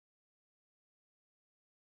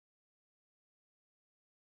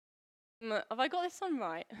Have I got this on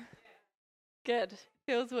right? Good.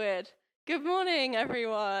 Feels weird. Good morning,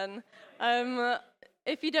 everyone. Um,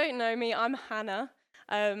 if you don't know me, I'm Hannah.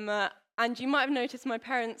 And you might have noticed my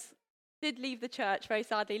parents did leave the church very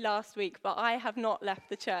sadly last week, but I have not left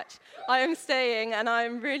the church. I am staying, and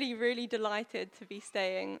I'm really, really delighted to be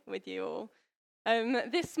staying with you all.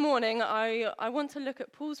 This morning, I want to look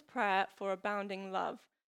at Paul's prayer for abounding love,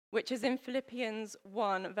 which is in Philippians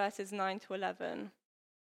 1, verses 9 to 11.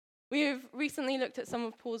 We've recently looked at some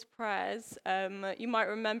of Paul's prayers. You might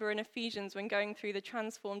remember in Ephesians when going through the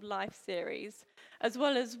Transformed Life series, as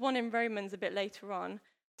well as one in Romans a bit later on.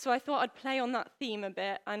 So I thought I'd play on that theme a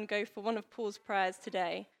bit and go for one of Paul's prayers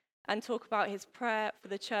today and talk about his prayer for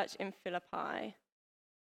the church in Philippi.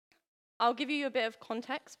 I'll give you a bit of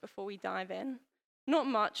context before we dive in. Not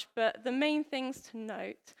much, but the main things to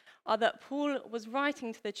note are that Paul was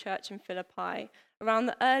writing to the church in Philippi around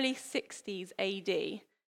the early 60s AD.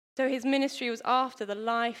 So his ministry was after the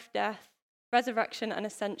life, death, resurrection, and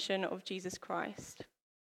ascension of Jesus Christ.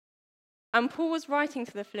 And Paul was writing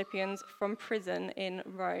to the Philippians from prison in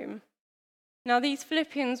Rome. Now, these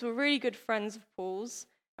Philippians were really good friends of Paul's,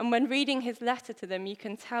 and when reading his letter to them, you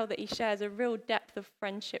can tell that he shares a real depth of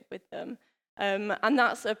friendship with them. And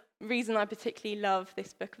that's a reason I particularly love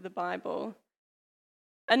this book of the Bible.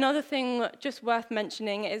 Another thing just worth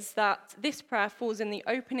mentioning is that this prayer falls in the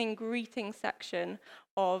opening greeting section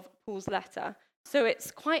of Paul's letter. So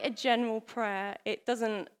it's quite a general prayer. It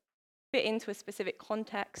doesn't fit into a specific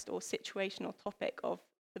context or situation or topic of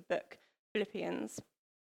the book, Philippians.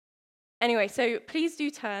 Anyway, so please do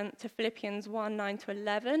turn to Philippians 1, 9 to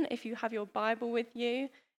 11 if you have your Bible with you.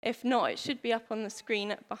 If not, it should be up on the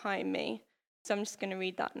screen behind me. So I'm just going to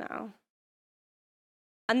read that now.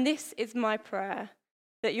 And this is my prayer,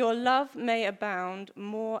 that your love may abound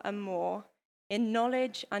more and more in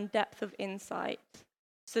knowledge and depth of insight,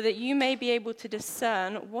 so that you may be able to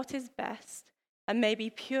discern what is best and may be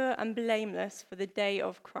pure and blameless for the day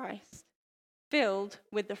of Christ, filled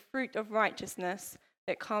with the fruit of righteousness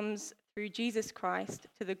that comes through Jesus Christ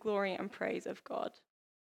to the glory and praise of God.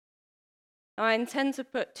 Now, I intend to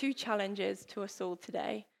put two challenges to us all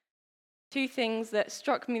today, two things that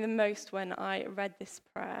struck me the most when I read this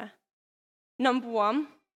prayer. Number one,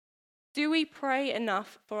 do we pray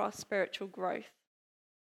enough for our spiritual growth?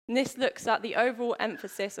 And this looks at the overall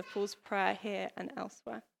emphasis of Paul's prayer here and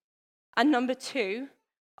elsewhere. And number two,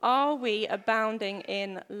 are we abounding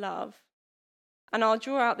in love? And I'll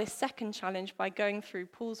draw out this second challenge by going through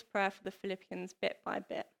Paul's prayer for the Philippians bit by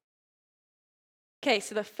bit. Okay,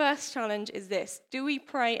 so the first challenge is this: do we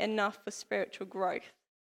pray enough for spiritual growth?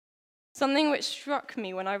 Something which struck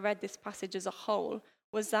me when I read this passage as a whole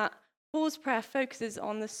was that Paul's prayer focuses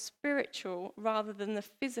on the spiritual rather than the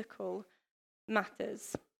physical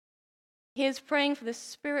matters. He is praying for the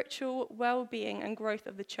spiritual well-being and growth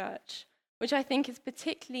of the church, which I think is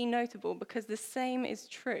particularly notable because the same is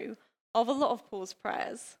true of a lot of Paul's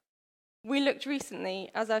prayers. We looked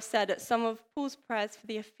recently, as I've said, at some of Paul's prayers for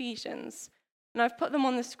the Ephesians, and I've put them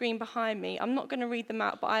on the screen behind me. I'm not going to read them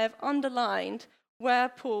out, but I have underlined where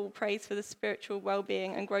Paul prays for the spiritual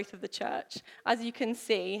well-being and growth of the church. As you can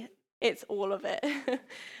see, it's all of it.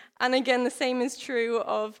 And again, the same is true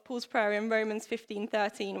of Paul's prayer in Romans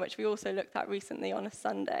 15:13, which we also looked at recently on a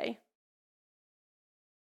Sunday.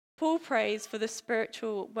 Paul prays for the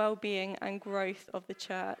spiritual well-being and growth of the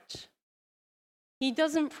church. He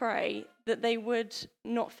doesn't pray that they would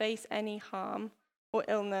not face any harm or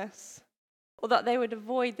illness, or that they would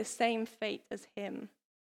avoid the same fate as him,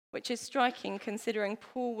 which is striking considering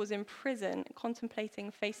Paul was in prison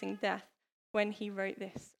contemplating facing death when he wrote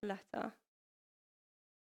this letter.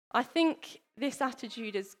 I think this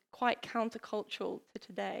attitude is quite countercultural to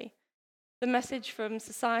today. The message from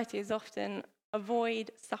society is often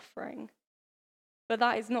avoid suffering, but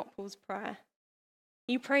that is not Paul's prayer.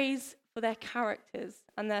 He prays for their characters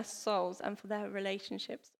and their souls and for their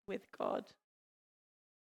relationships with God.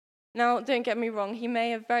 Now, don't get me wrong, he may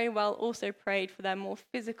have very well also prayed for their more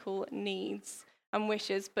physical needs and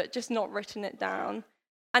wishes, but just not written it down.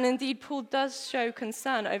 And indeed, Paul does show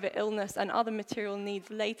concern over illness and other material needs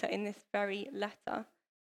later in this very letter.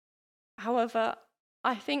 However,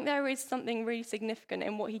 I think there is something really significant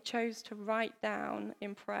in what he chose to write down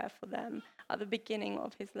in prayer for them at the beginning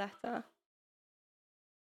of his letter.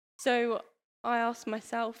 So I ask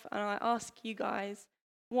myself and I ask you guys,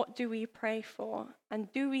 what do we pray for? And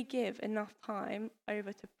do we give enough time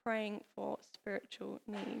over to praying for spiritual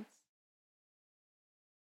needs?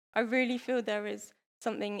 I really feel there is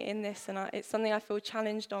something in this, and it's something I feel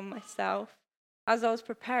challenged on myself. As I was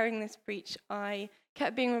preparing this preach, I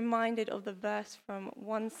kept being reminded of the verse from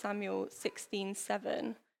 1 Samuel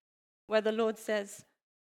 16:7, where the Lord says,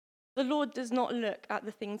 "The Lord does not look at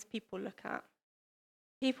the things people look at.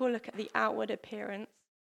 People look at the outward appearance,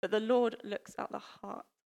 but the Lord looks at the heart."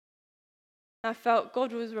 I felt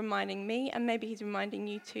God was reminding me, and maybe he's reminding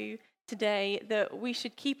you too today, that we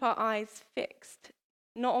should keep our eyes fixed,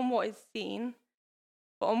 not on what is seen,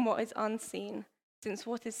 but on what is unseen, since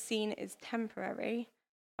what is seen is temporary,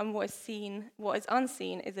 and what is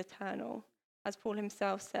unseen is eternal, as Paul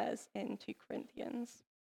himself says in 2 Corinthians.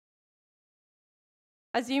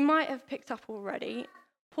 As you might have picked up already,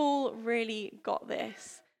 Paul really got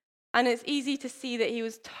this. And it's easy to see that he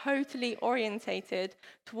was totally orientated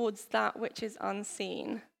towards that which is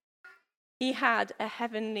unseen. He had a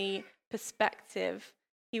heavenly perspective.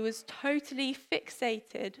 He was totally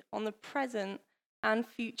fixated on the present and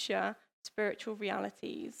future spiritual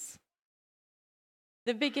realities.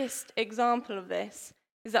 The biggest example of this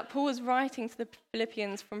is that Paul was writing to the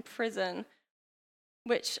Philippians from prison,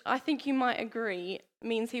 which I think you might agree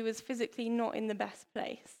means he was physically not in the best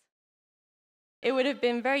place. It would have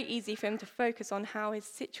been very easy for him to focus on how his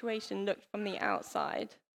situation looked from the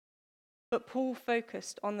outside. But Paul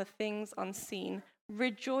focused on the things unseen,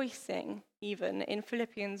 rejoicing even in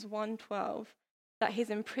Philippians 1:12 that his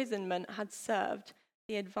imprisonment had served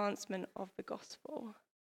the advancement of the gospel.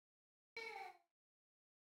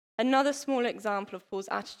 Another small example of Paul's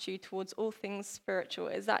attitude towards all things spiritual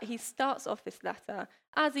is that he starts off this letter,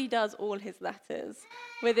 as he does all his letters,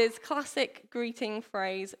 with his classic greeting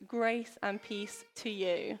phrase, "Grace and peace to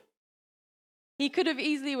you." He could have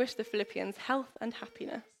easily wished the Philippians health and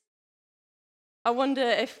happiness. I wonder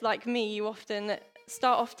if, like me, you often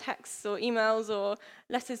start off texts or emails or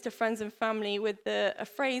letters to friends and family with a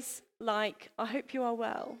phrase like, "I hope you are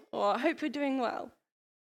well," or "I hope you're doing well."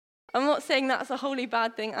 I'm not saying that's a wholly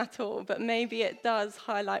bad thing at all, but maybe it does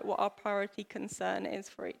highlight what our priority concern is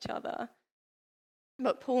for each other.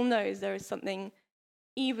 But Paul knows there is something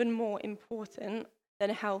even more important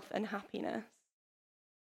than health and happiness.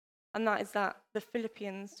 And that is that the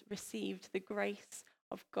Philippians received the grace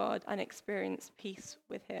of God and experienced peace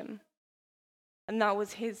with him. And that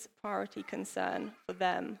was his priority concern for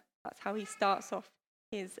them. That's how he starts off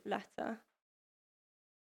his letter.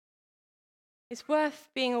 It's worth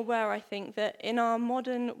being aware, I think, that in our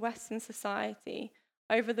modern Western society,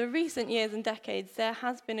 over the recent years and decades, there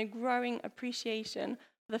has been a growing appreciation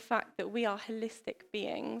for the fact that we are holistic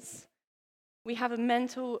beings. We have a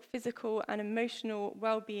mental, physical, and emotional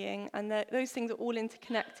well-being, and those things are all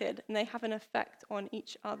interconnected, and they have an effect on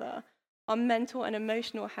each other. Our mental and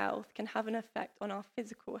emotional health can have an effect on our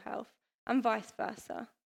physical health, and vice versa.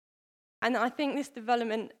 And I think this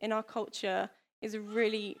development in our culture is a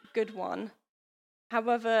really good one.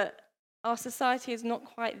 However, our society is not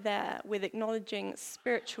quite there with acknowledging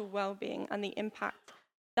spiritual well-being and the impact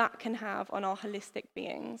that can have on our holistic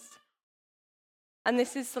beings. And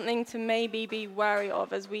this is something to maybe be wary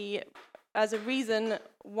of as a reason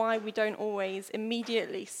why we don't always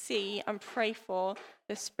immediately see and pray for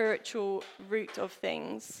the spiritual root of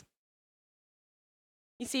things.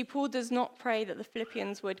 You see, Paul does not pray that the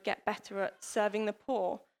Philippians would get better at serving the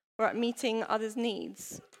poor or at meeting others'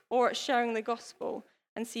 needs, or at sharing the gospel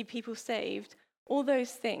and see people saved. All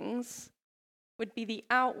those things would be the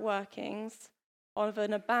outworkings of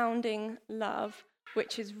an abounding love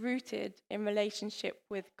which is rooted in relationship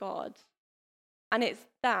with God. And it's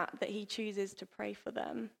that he chooses to pray for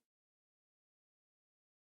them.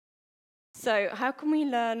 So how can we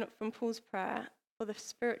learn from Paul's prayer for the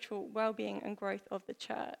spiritual well-being and growth of the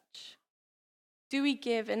church? Do we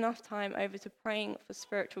give enough time over to praying for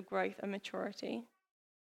spiritual growth and maturity?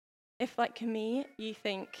 If, like me, you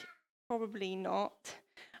think probably not,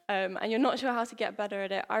 and you're not sure how to get better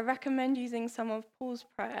at it, I recommend using some of Paul's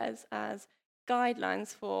prayers as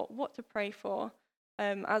guidelines for what to pray for,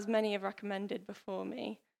 as many have recommended before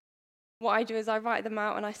me. What I do is I write them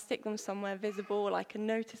out and I stick them somewhere visible, like a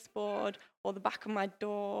notice board or the back of my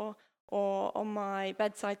door or on my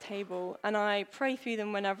bedside table, and I pray through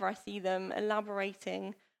them whenever I see them,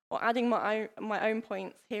 elaborating or adding my own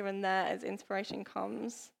points here and there as inspiration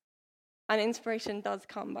comes. And inspiration does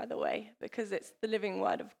come, by the way, because it's the living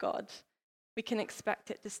word of God. We can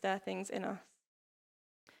expect it to stir things in us.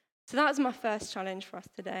 So that was my first challenge for us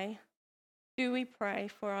today. Do we pray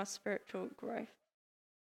for our spiritual growth?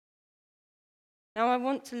 Now I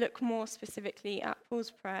want to look more specifically at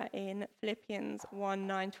Paul's prayer in Philippians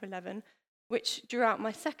 1:9-11, which drew out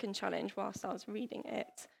my second challenge whilst I was reading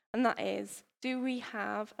it, and that is, do we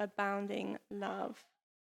have abounding love?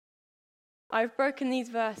 I've broken these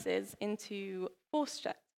verses into four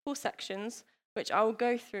sections, which I will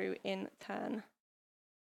go through in turn.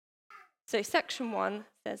 So section 1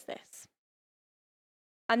 says this: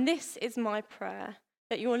 And this is my prayer,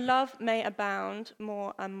 that your love may abound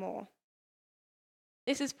more and more.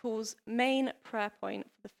 This is Paul's main prayer point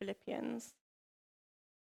for the Philippians.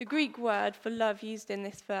 The Greek word for love used in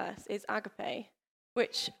this verse is agape,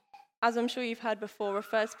 which, as I'm sure you've heard before,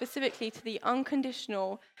 refers specifically to the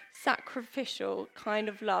unconditional, sacrificial kind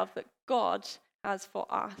of love that God has for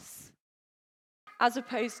us, as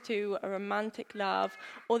opposed to a romantic love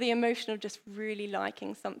or the emotion of just really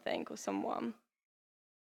liking something or someone.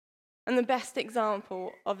 And the best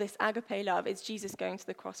example of this agape love is Jesus going to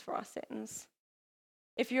the cross for our sins.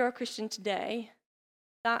 If you're a Christian today,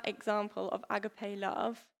 that example of agape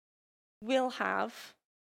love will have,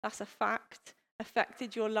 that's a fact,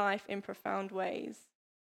 affected your life in profound ways,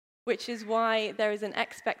 which is why there is an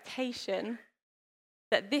expectation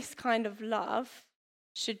that this kind of love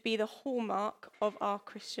should be the hallmark of our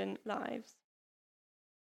Christian lives.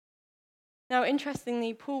 Now,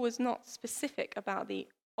 interestingly, Paul was not specific about the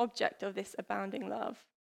object of this abounding love.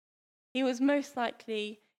 He was most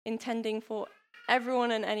likely intending for everyone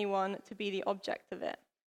and anyone to be the object of it,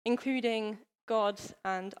 including God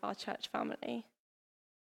and our church family.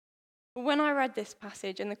 But when I read this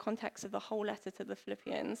passage in the context of the whole letter to the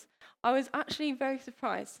Philippians, I was actually very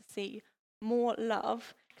surprised to see more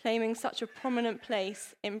love claiming such a prominent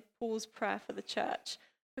place in Paul's prayer for the church,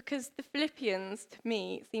 because the Philippians, to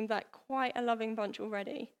me, seemed like quite a loving bunch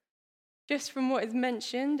already. Just from what is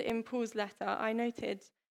mentioned in Paul's letter, I noted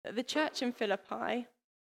that the church in Philippi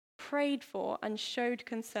prayed for and showed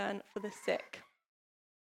concern for the sick.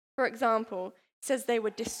 For example, it says they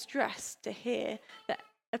were distressed to hear that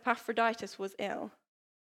Epaphroditus was ill.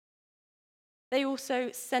 They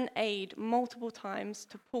also sent aid multiple times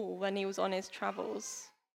to Paul when he was on his travels.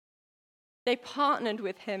 They partnered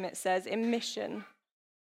with him, it says, in mission.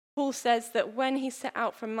 Paul says that when he set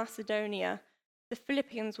out from Macedonia, the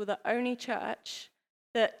Philippians were the only church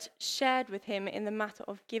that shared with him in the matter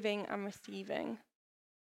of giving and receiving.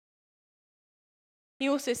 He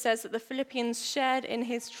also says that the Philippians shared in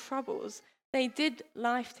his troubles. They did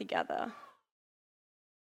life together.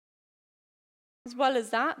 As well as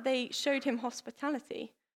that, they showed him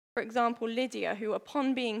hospitality. For example, Lydia, who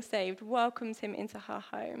upon being saved, welcomes him into her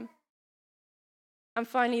home. And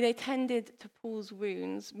finally, they tended to Paul's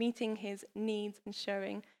wounds, meeting his needs and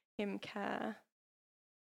showing him care.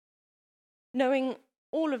 Knowing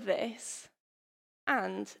all of this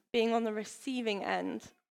and being on the receiving end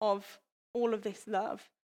of all of this love,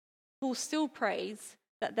 Paul still prays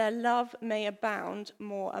that their love may abound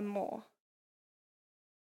more and more.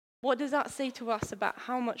 What does that say to us about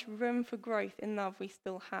how much room for growth in love we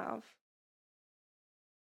still have?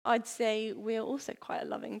 I'd say we're also quite a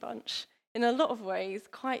loving bunch. In a lot of ways,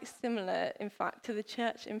 quite similar, in fact, to the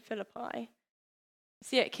church in Philippi.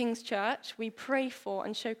 See, at King's Church, we pray for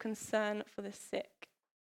and show concern for the sick.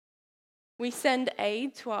 We send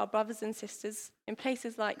aid to our brothers and sisters in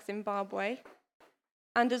places like Zimbabwe.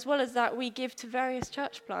 And as well as that, we give to various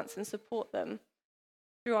church plants and support them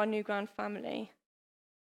through our New Ground family.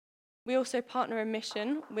 We also partner in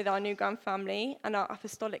mission with our New Ground family and our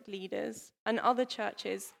apostolic leaders and other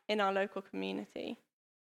churches in our local community.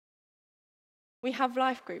 We have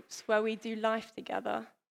life groups where we do life together,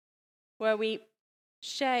 where we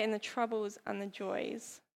share in the troubles and the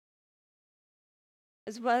joys.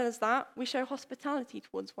 As well as that, we show hospitality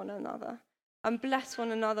towards one another and bless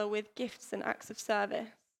one another with gifts and acts of service.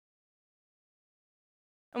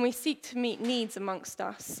 And we seek to meet needs amongst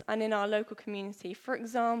us and in our local community, for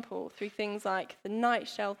example, through things like the night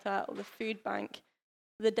shelter or the food bank,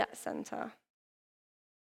 the debt centre.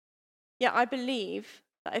 Yet I believe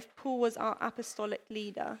that if Paul was our apostolic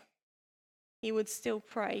leader, he would still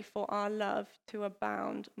pray for our love to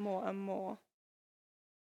abound more and more.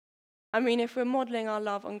 I mean, if we're modelling our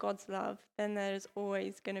love on God's love, then there's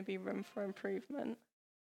always going to be room for improvement.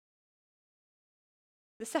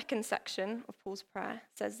 The second section of Paul's prayer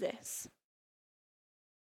says this: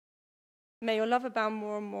 may your love abound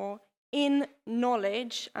more and more in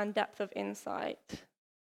knowledge and depth of insight.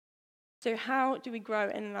 So how do we grow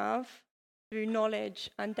in love? Through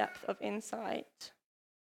knowledge and depth of insight.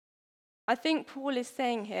 I think Paul is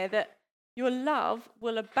saying here that your love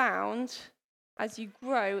will abound as you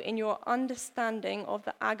grow in your understanding of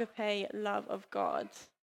the agape love of God.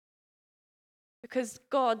 Because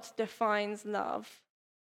God defines love.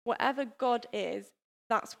 Whatever God is,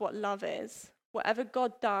 that's what love is. Whatever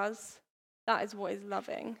God does, that is what is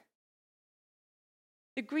loving.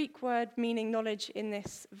 The Greek word meaning knowledge in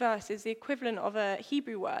this verse is the equivalent of a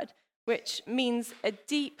Hebrew word, which means a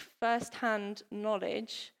deep first-hand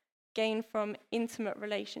knowledge gained from intimate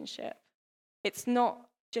relationship. It's not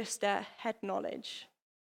just a head knowledge.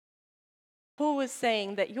 Paul was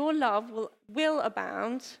saying that your love will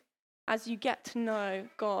abound as you get to know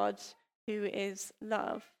God, who is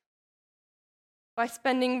love. By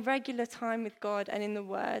spending regular time with God and in the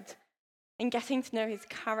Word, and getting to know his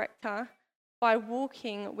character, by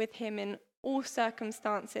walking with him in all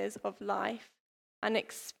circumstances of life, and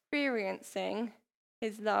experiencing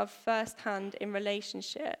his love firsthand in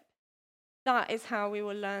relationship, that is how we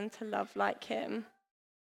will learn to love like him.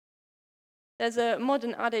 There's a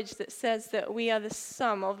modern adage that says that we are the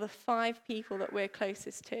sum of the 5 people that we're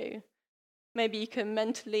closest to. Maybe you can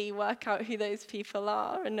mentally work out who those people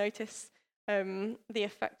are and notice the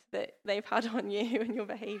effect that they've had on you and your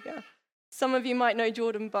behavior. Some of you might know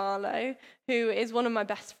Jordan Barlow, who is one of my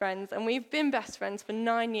best friends, and we've been best friends for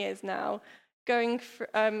 9 years now,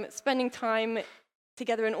 spending time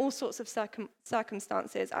together in all sorts of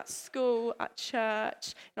circumstances, at school, at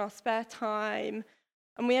church, in our spare time.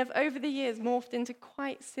 And we have, over the years, morphed into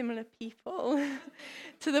quite similar people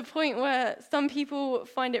to the point where some people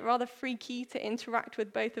find it rather freaky to interact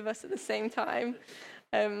with both of us at the same time.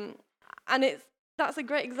 And that's a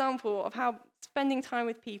great example of how spending time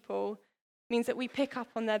with people means that we pick up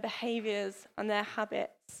on their behaviors and their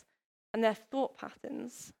habits and their thought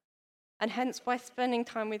patterns. And hence, by spending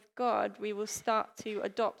time with God, we will start to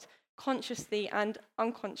adopt consciously and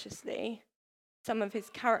unconsciously some of his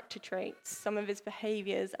character traits, some of his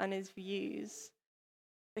behaviors and his views,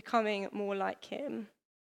 becoming more like him.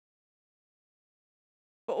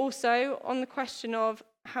 But also, on the question of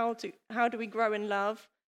how do we grow in love,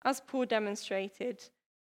 as Paul demonstrated,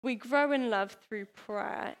 we grow in love through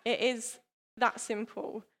prayer. It is that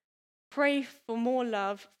simple. Pray for more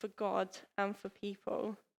love for God and for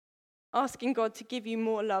people. Asking God to give you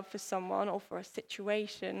more love for someone or for a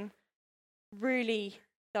situation really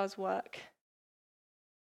does work.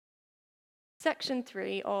 Section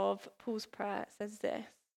 3 of Paul's prayer says this: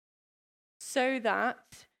 so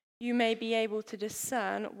that you may be able to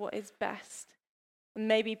discern what is best, and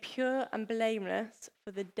may be pure and blameless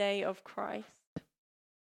for the day of Christ.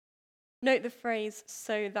 Note the phrase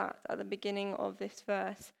 "so that" at the beginning of this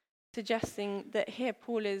verse, suggesting that here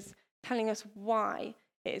Paul is telling us why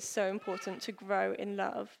it is so important to grow in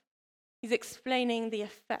love. He's explaining the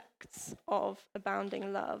effects of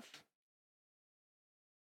abounding love.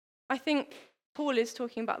 I think Paul is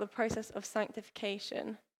talking about the process of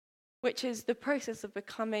sanctification, which is the process of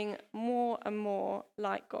becoming more and more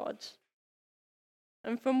like God.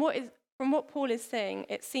 And from what Paul is saying,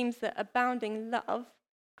 it seems that abounding love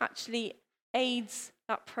actually aids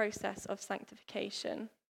that process of sanctification.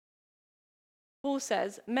 Paul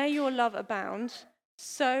says, "May your love abound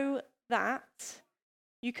so that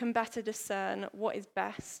you can better discern what is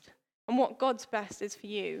best and what God's best is for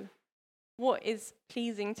you, what is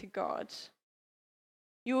pleasing to God.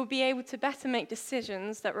 You will be able to better make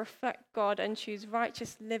decisions that reflect God and choose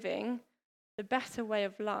righteous living, the better way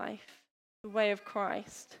of life, the way of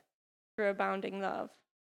Christ, through abounding love."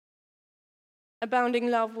 Abounding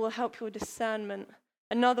love will help your discernment,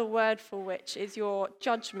 another word for which is your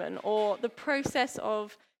judgment, or the process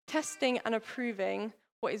of testing and approving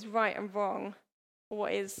what is right and wrong, or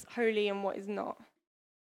what is holy and what is not.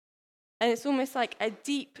 And it's almost like a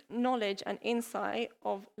deep knowledge and insight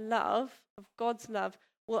of love, of God's love,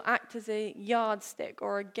 will act as a yardstick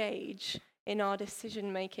or a gauge in our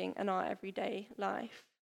decision-making and our everyday life.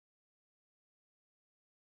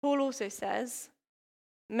 Paul also says,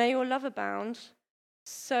 "May your love abound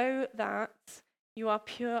so that you are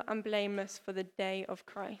pure and blameless for the day of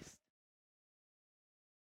Christ."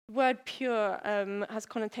 The word pure has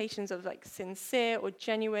connotations of like sincere or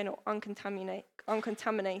genuine or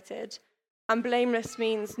uncontaminated. And blameless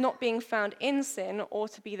means not being found in sin or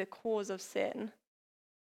to be the cause of sin.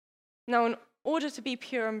 Now, in order to be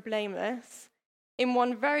pure and blameless, in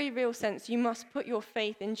one very real sense, you must put your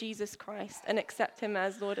faith in Jesus Christ and accept him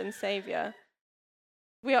as Lord and Savior.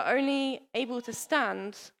 We are only able to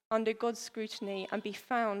stand under God's scrutiny and be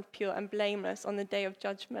found pure and blameless on the day of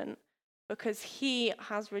judgment because he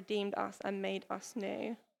has redeemed us and made us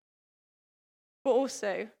new. But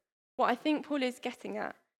also, what I think Paul is getting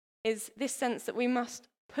at is this sense that we must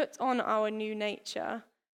put on our new nature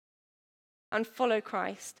and follow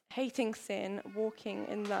Christ, hating sin, walking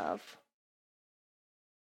in love.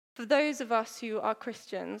 For those of us who are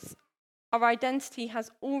Christians, our identity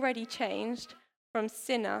has already changed from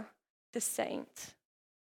sinner to saint.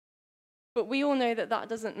 But we all know that that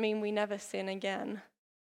doesn't mean we never sin again.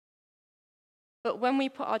 But when we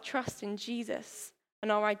put our trust in Jesus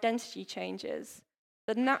and our identity changes,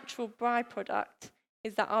 the natural byproduct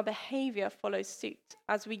is that our behavior follows suit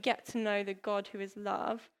as we get to know the God who is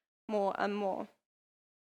love more and more.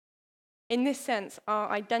 In this sense, our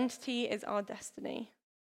identity is our destiny.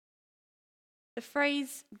 The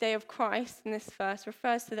phrase day of Christ in this verse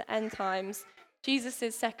refers to the end times,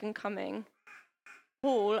 Jesus' second coming.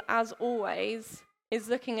 Paul, as always, is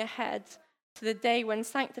looking ahead to the day when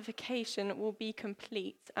sanctification will be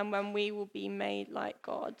complete and when we will be made like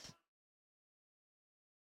God.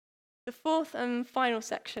 The fourth and final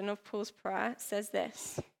section of Paul's prayer says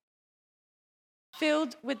this: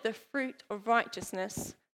 filled with the fruit of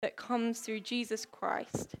righteousness that comes through Jesus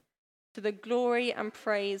Christ, to the glory and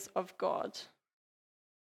praise of God.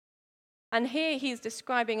 And here he's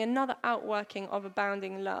describing another outworking of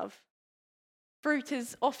abounding love. Fruit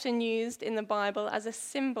is often used in the Bible as a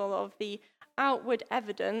symbol of the outward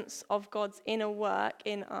evidence of God's inner work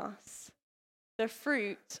in us. The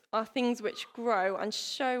fruit are things which grow and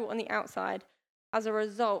show on the outside as a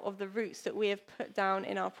result of the roots that we have put down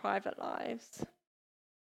in our private lives.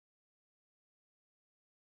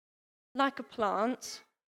 Like a plant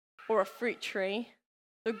or a fruit tree,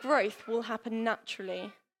 the growth will happen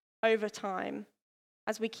naturally over time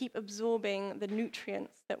as we keep absorbing the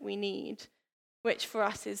nutrients that we need, which for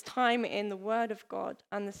us is time in the Word of God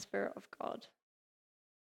and the Spirit of God.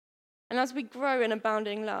 And as we grow in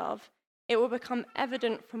abounding love, it will become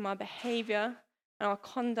evident from our behavior and our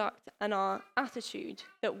conduct and our attitude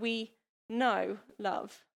that we know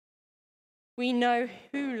love. We know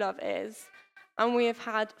who love is, and we have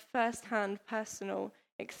had first-hand personal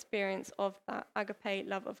experience of that agape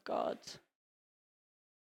love of God.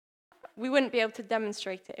 We wouldn't be able to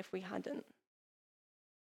demonstrate it if we hadn't.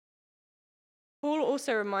 Paul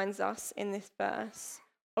also reminds us in this verse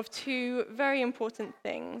of two very important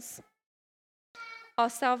things. Our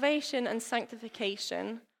salvation and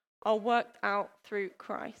sanctification are worked out through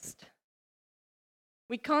Christ.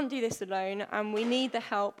 We can't do this alone, and we need the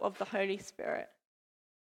help of the Holy Spirit.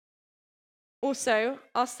 Also,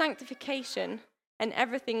 our sanctification and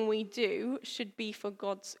everything we do should be for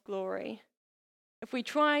God's glory. If we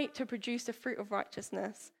try to produce the fruit of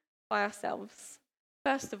righteousness by ourselves,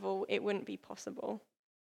 first of all, it wouldn't be possible.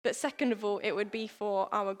 But second of all, it would be for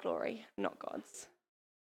our glory, not God's.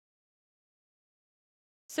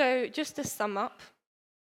 So just to sum up,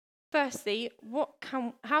 firstly,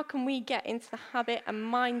 how can we get into the habit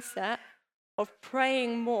and mindset of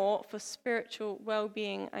praying more for spiritual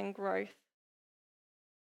well-being and growth?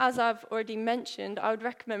 As I've already mentioned, I would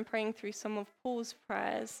recommend praying through some of Paul's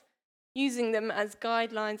prayers, using them as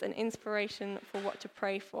guidelines and inspiration for what to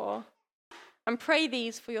pray for. And pray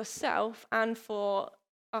these for yourself and for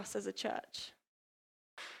us as a church.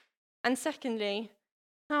 And secondly,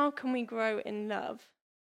 how can we grow in love?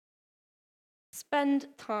 Spend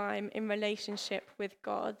time in relationship with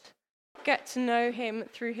God. Get to know him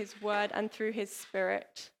through his word and through his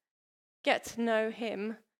Spirit. Get to know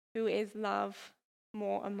him who is love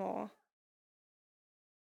more and more.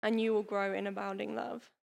 And you will grow in abounding love.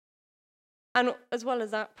 And as well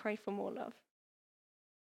as that, pray for more love.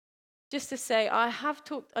 Just to say, I have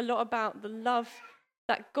talked a lot about the love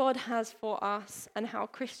that God has for us and how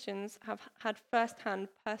Christians have had first-hand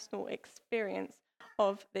personal experience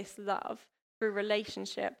of this love through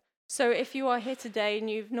relationship. So if you are here today and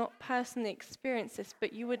you've not personally experienced this,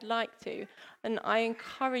 but you would like to, then I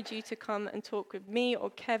encourage you to come and talk with me or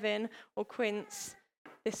Kevin or Quince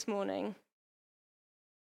this morning.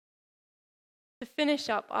 To finish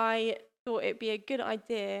up, I thought it'd be a good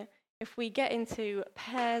idea if we get into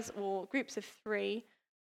pairs or groups of 3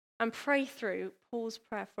 and pray through Paul's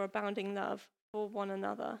prayer for abounding love for one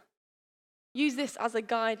another. Use this as a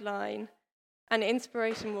guideline and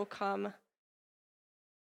inspiration will come.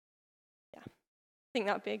 I think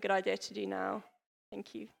that would be a good idea to do now.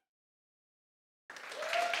 Thank you.